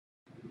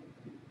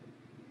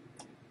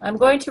I'm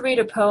going to read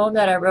a poem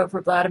that I wrote for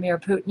Vladimir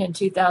Putin in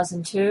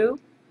 2002,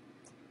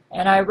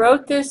 and I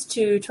wrote this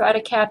to try to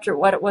capture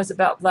what it was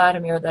about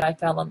Vladimir that I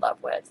fell in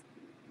love with.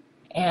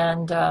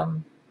 And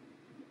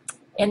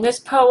in this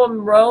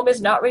poem, Rome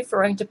is not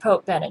referring to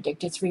Pope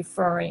Benedict, it's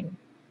referring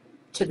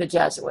to the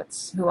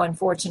Jesuits, who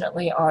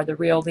unfortunately are the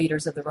real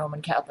leaders of the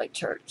Roman Catholic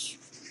Church.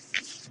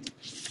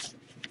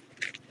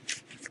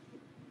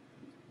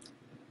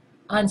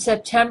 On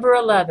September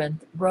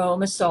 11th,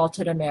 Rome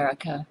assaulted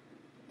America.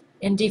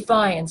 In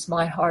defiance,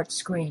 my heart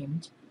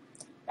screamed.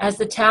 As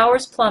the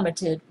towers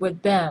plummeted,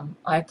 with them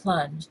I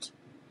plunged.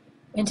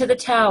 Into the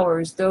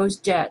towers, those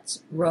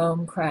jets,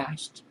 Rome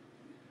crashed.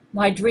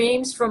 My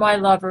dreams for my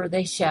lover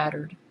they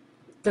shattered.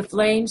 The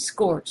flames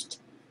scorched.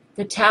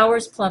 The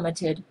towers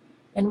plummeted,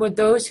 and with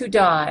those who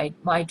died,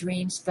 my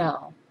dreams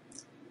fell.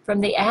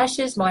 From the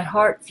ashes my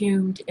heart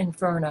fumed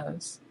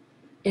infernos.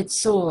 It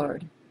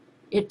soared.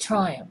 It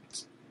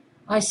triumphed.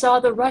 I saw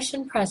the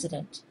Russian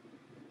president.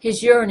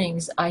 His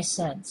yearnings I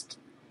sensed.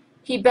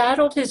 He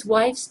battled his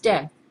wife's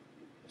death.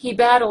 He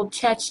battled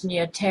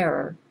Chechnya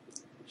terror.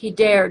 He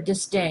dared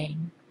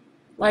disdain.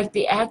 Like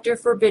the actor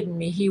forbidden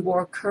me, he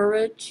wore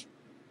courage,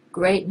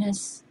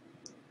 greatness,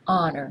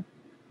 honor.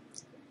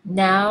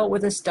 Now,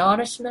 with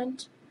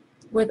astonishment,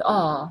 with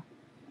awe,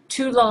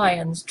 2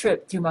 lions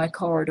trip through my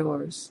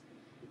corridors.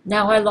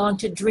 Now I long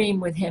to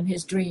dream with him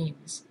his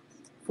dreams,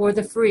 for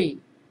the free,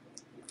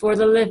 for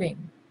the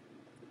living.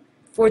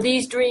 For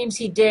these dreams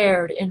he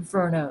dared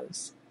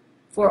infernos,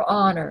 for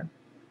honor,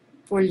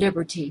 for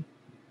liberty,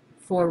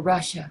 for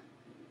Russia,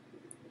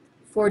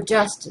 for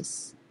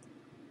justice,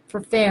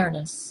 for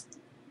fairness,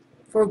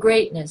 for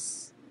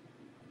greatness,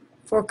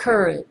 for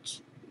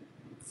courage,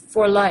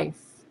 for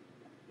life,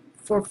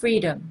 for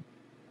freedom,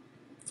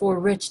 for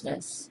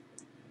richness.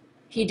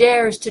 He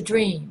dares to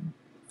dream,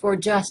 for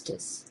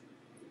justice,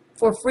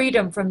 for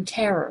freedom from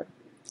terror,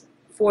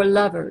 for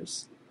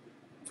lovers,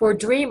 for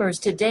dreamers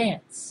to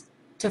dance,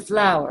 to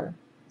flower,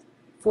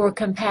 for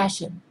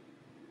compassion,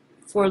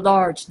 for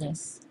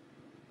largeness,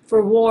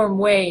 for warm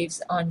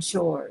waves on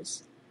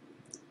shores.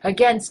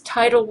 Against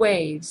tidal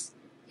waves,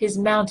 his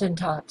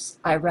mountaintops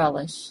I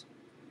relish.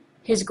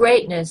 His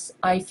greatness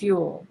I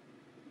fuel.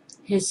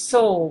 His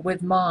soul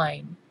with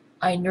mine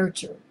I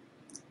nurture.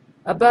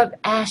 Above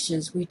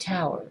ashes we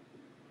tower.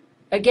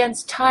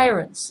 Against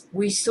tyrants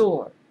we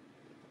soar.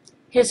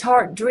 His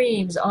heart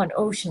dreams on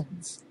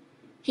oceans.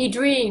 He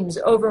dreams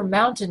over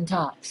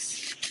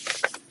mountaintops.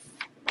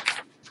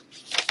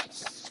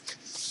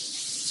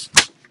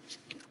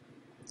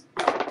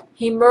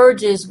 He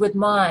merges with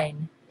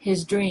mine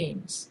his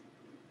dreams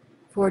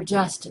for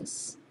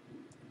justice,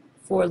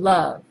 for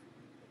love,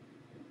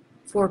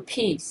 for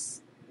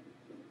peace,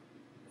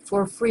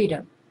 for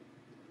freedom.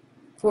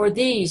 For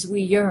these we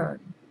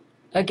yearn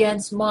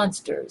against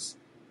monsters,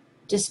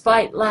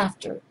 despite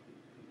laughter,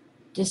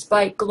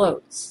 despite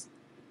gloats.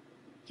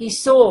 He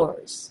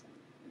soars,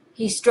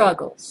 he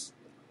struggles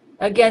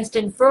against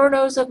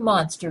infernos of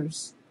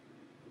monsters,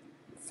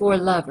 for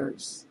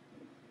lovers.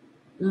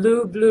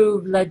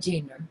 Lublю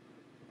Vladimir.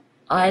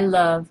 I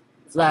love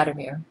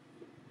Vladimir.